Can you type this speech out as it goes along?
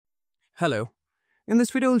Hello. In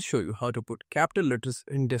this video, I'll show you how to put capital letters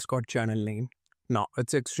in Discord channel name. Now,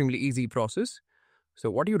 it's an extremely easy process.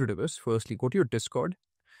 So what you do is, firstly, go to your Discord,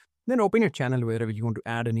 then open your channel wherever you want to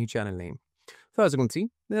add any channel name. So as you can see,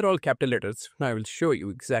 they're all capital letters. Now I will show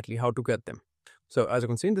you exactly how to get them. So as you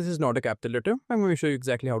can see, this is not a capital letter. I'm going to show you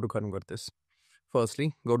exactly how to convert this.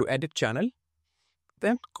 Firstly, go to edit channel,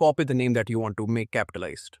 then copy the name that you want to make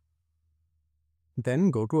capitalized.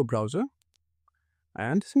 Then go to a browser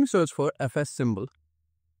and simply search for FS symbol.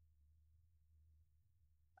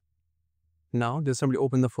 Now just simply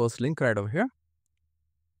open the first link right over here.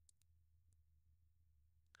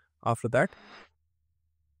 After that,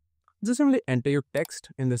 just simply enter your text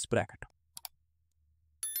in this bracket.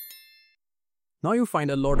 Now you find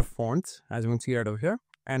a lot of fonts, as you can see right over here,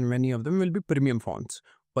 and many of them will be premium fonts.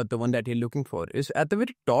 But the one that you're looking for is at the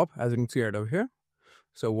very top, as you can see right over here.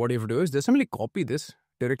 So what you have to do is just simply copy this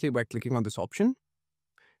directly by clicking on this option.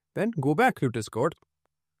 Then go back to Discord.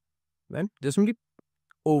 Then just simply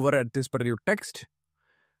over at this particular text.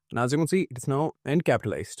 And as you can see, it's now in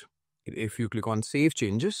capitalized. If you click on Save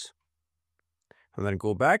Changes and then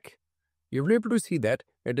go back, you'll be able to see that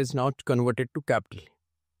it is now converted to capital.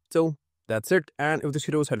 So that's it. And if this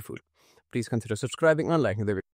video was helpful, please consider subscribing and liking the video.